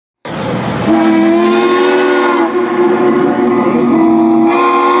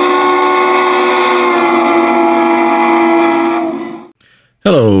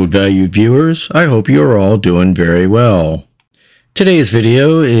valued viewers, I hope you're all doing very well. Today's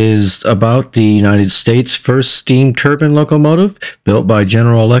video is about the United States' first steam turbine locomotive built by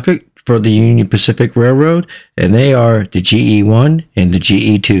General Electric for the Union Pacific Railroad, and they are the GE1 and the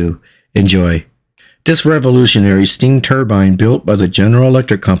GE2. Enjoy. This revolutionary steam turbine built by the General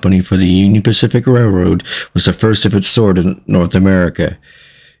Electric Company for the Union Pacific Railroad was the first of its sort in North America.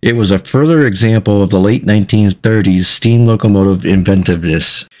 It was a further example of the late 1930s steam locomotive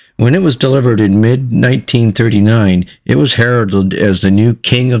inventiveness. When it was delivered in mid-1939, it was heralded as the new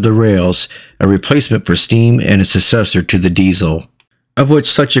king of the rails, a replacement for steam and a successor to the diesel, of which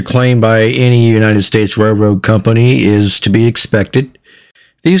such a claim by any United States railroad company is to be expected.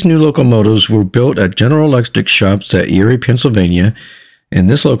 These new locomotives were built at General Electric shops at Erie, Pennsylvania, and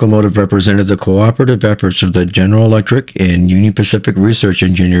this locomotive represented the cooperative efforts of the General Electric and Union Pacific research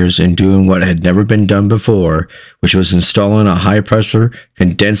engineers in doing what had never been done before, which was installing a high-pressure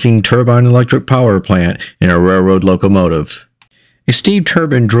condensing turbine electric power plant in a railroad locomotive. A steam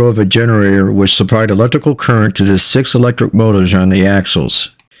turbine drove a generator which supplied electrical current to the 6 electric motors on the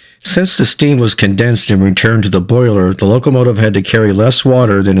axles. Since the steam was condensed and returned to the boiler, the locomotive had to carry less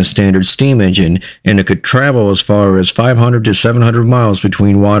water than a standard steam engine, and it could travel as far as 500 to 700 miles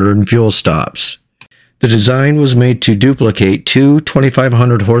between water and fuel stops. The design was made to duplicate two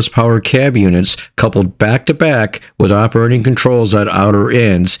 2,500 horsepower cab units coupled back-to-back with operating controls at outer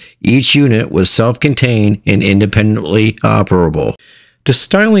ends. Each unit was self-contained and independently operable. The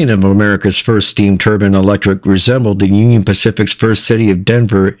styling of America's first steam turbine electric resembled the Union Pacific's first city of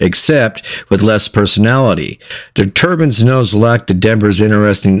Denver, except with less personality. The turbine's nose lacked the Denver's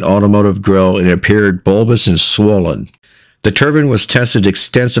interesting automotive grille and appeared bulbous and swollen. The turbine was tested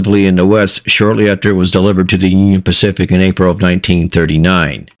extensively in the West shortly after it was delivered to the Union Pacific in April of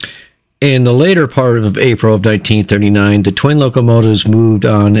 1939. In the later part of April of 1939, the twin locomotives moved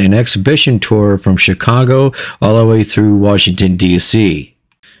on an exhibition tour from Chicago all the way through Washington, D.C.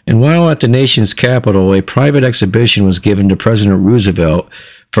 And while at the nation's capital, a private exhibition was given to President Roosevelt.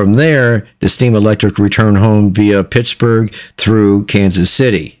 From there, the steam electric returned home via Pittsburgh through Kansas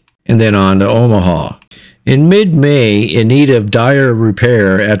City, and then on to Omaha. In mid-May, in need of dire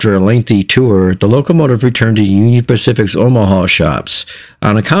repair after a lengthy tour, the locomotive returned to Union Pacific's Omaha shops.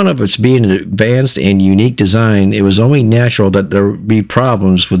 On account of its being an advanced and unique design, it was only natural that there would be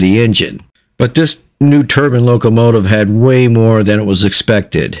problems with the engine. But this new turbine locomotive had way more than it was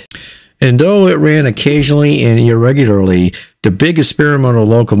expected. And though it ran occasionally and irregularly, the big experimental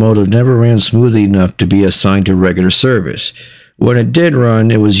locomotive never ran smoothly enough to be assigned to regular service. When it did run,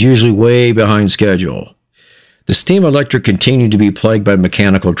 it was usually way behind schedule. The steam electric continued to be plagued by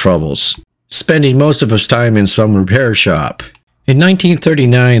mechanical troubles, spending most of its time in some repair shop. In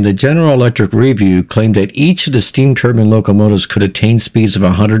 1939, the General Electric Review claimed that each of the steam turbine locomotives could attain speeds of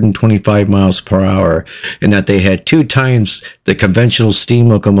 125 miles per hour, and that they had 2 times the conventional steam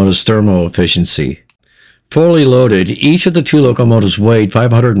locomotive's thermal efficiency. Fully loaded, each of the 2 locomotives weighed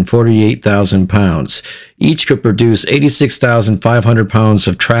 548,000 pounds. Each could produce 86,500 pounds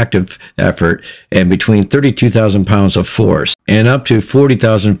of tractive effort and between 32,000 pounds of force, and up to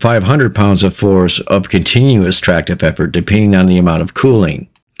 40,500 pounds of force of continuous tractive effort, depending on the amount of cooling.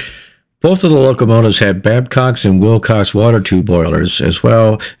 Both of the locomotives had Babcock's and Wilcox water tube boilers, as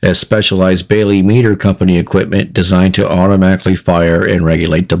well as specialized Bailey Meter Company equipment designed to automatically fire and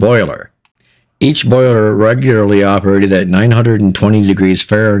regulate the boiler. Each boiler regularly operated at 920 degrees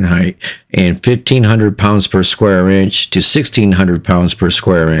Fahrenheit and 1,500 pounds per square inch to 1,600 pounds per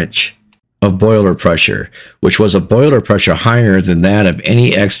square inch of boiler pressure, which was a boiler pressure higher than that of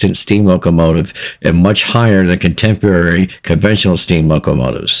any extant steam locomotive and much higher than contemporary conventional steam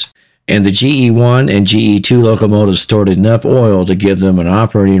locomotives. And the GE1 and GE2 locomotives stored enough oil to give them an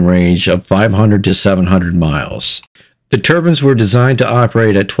operating range of 500 to 700 miles. The turbines were designed to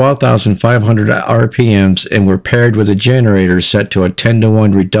operate at 12,500 RPMs and were paired with a generator set to a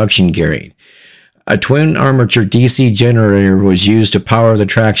 10-to-1 reduction gearing. A twin armature DC generator was used to power the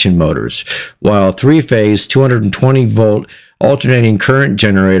traction motors, while a 3-phase 220-volt alternating current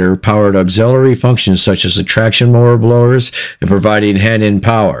generator powered auxiliary functions such as the traction mower blowers and providing head-end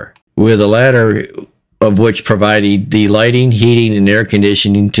power, with the latter of which provided the lighting, heating, and air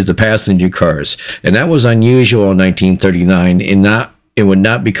conditioning to the passenger cars, and that was unusual in 1939 and it would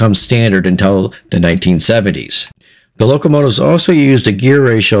not become standard until the 1970s. The locomotives also used a gear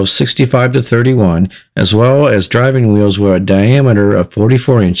ratio of 65 to 31, as well as driving wheels with a diameter of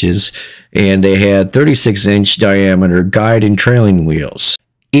 44 inches, and they had 36-inch diameter guide and trailing wheels.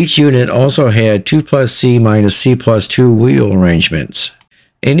 Each unit also had 2+C minus C+2 wheel arrangements.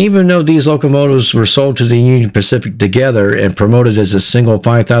 And even though these locomotives were sold to the Union Pacific together and promoted as a single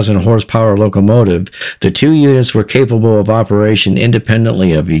 5,000 horsepower locomotive, the two units were capable of operation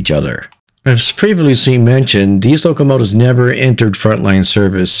independently of each other. As previously mentioned, these locomotives never entered frontline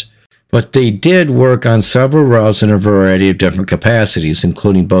service, but they did work on several routes in a variety of different capacities,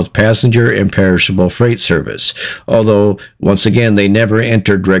 including both passenger and perishable freight service, although, once again, they never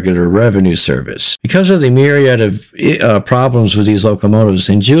entered regular revenue service. Because of the myriad of problems with these locomotives,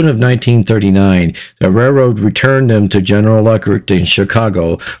 in June of 1939, the railroad returned them to General Electric in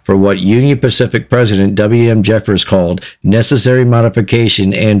Chicago for what Union Pacific President W.M. Jeffers called necessary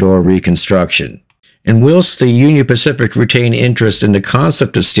modification and/or reconstruction. And whilst the Union Pacific retained interest in the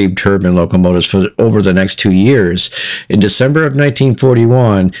concept of steam turbine locomotives for over the next 2 years, in December of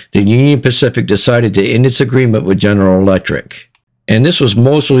 1941, the Union Pacific decided to end its agreement with General Electric. And this was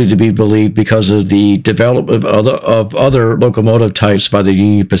mostly to be believed because of the development of other locomotive types by the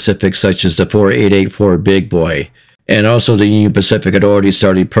Union Pacific, such as the 4884 Big Boy. And also the Union Pacific had already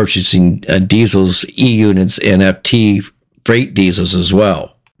started purchasing diesels, E-units, and FT freight diesels as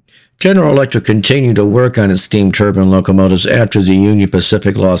well. General Electric continued to work on its steam turbine locomotives after the Union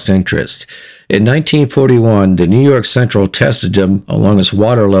Pacific lost interest. In 1941, the New York Central tested them along its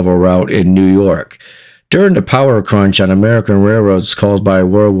water level route in New York. During the power crunch on American railroads caused by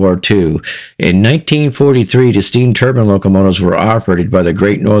World War II, in 1943, the steam turbine locomotives were operated by the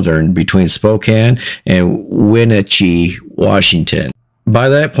Great Northern between Spokane and Wenatchee, Washington. By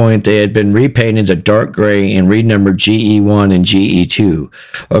that point, they had been repainted a dark gray and renumbered GE1 and GE2.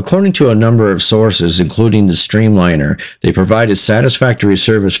 According to a number of sources, including the Streamliner, they provided satisfactory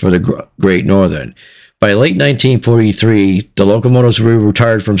service for the Great Northern. By late 1943, the locomotives were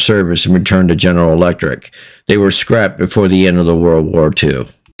retired from service and returned to General Electric. They were scrapped before the end of the World War II.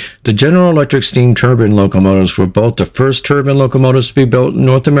 The General Electric steam turbine locomotives were both the first turbine locomotives to be built in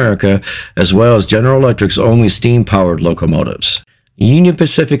North America, as well as General Electric's only steam-powered locomotives. Union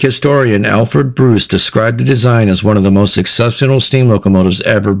Pacific historian Alfred Bruce described the design as one of the most exceptional steam locomotives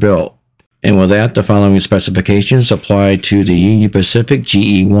ever built. And with that, the following specifications apply to the Union Pacific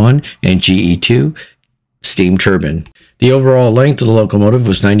GE1 and GE2 steam turbine. The overall length of the locomotive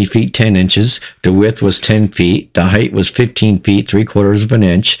was 90 feet 10 inches, the width was 10 feet, the height was 15 feet 3/4 of an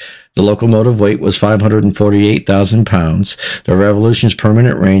inch, the locomotive weight was 548,000 pounds, the revolutions per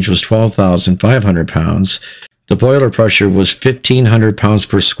minute range was 12,500 pounds, the boiler pressure was 1,500 pounds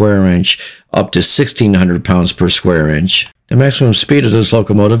per square inch, up to 1,600 pounds per square inch. The maximum speed of this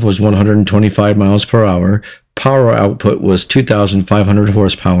locomotive was 125 miles per hour. Power output was 2,500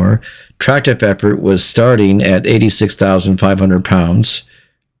 horsepower. Tractive effort was starting at 86,500 pounds.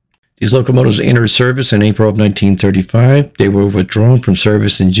 These locomotives entered service in April of 1935. They were withdrawn from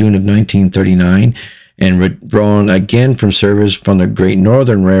service in June of 1939. And withdrawn again from service from the Great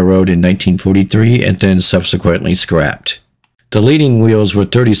Northern Railroad in 1943 and then subsequently scrapped. The leading wheels were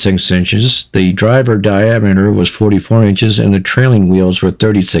 36 inches, the driver diameter was 44 inches, and the trailing wheels were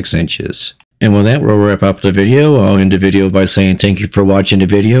 36 inches. And with that, we'll wrap up the video. I'll end the video by saying thank you for watching the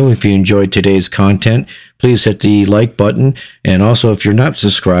video. If you enjoyed today's content, please hit the like button. And also, if you're not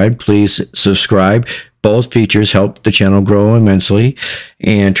subscribed, please subscribe. Both features help the channel grow immensely.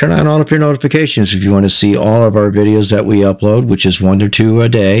 And turn on all of your notifications if you want to see all of our videos that we upload, which is 1 to 2 a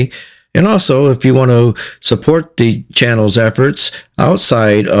day. And also, if you want to support the channel's efforts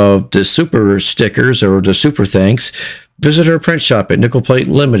outside of the super stickers or the super thanks, visit our print shop at Nickel Plate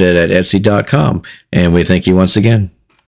Limited at Etsy.com. And we thank you once again.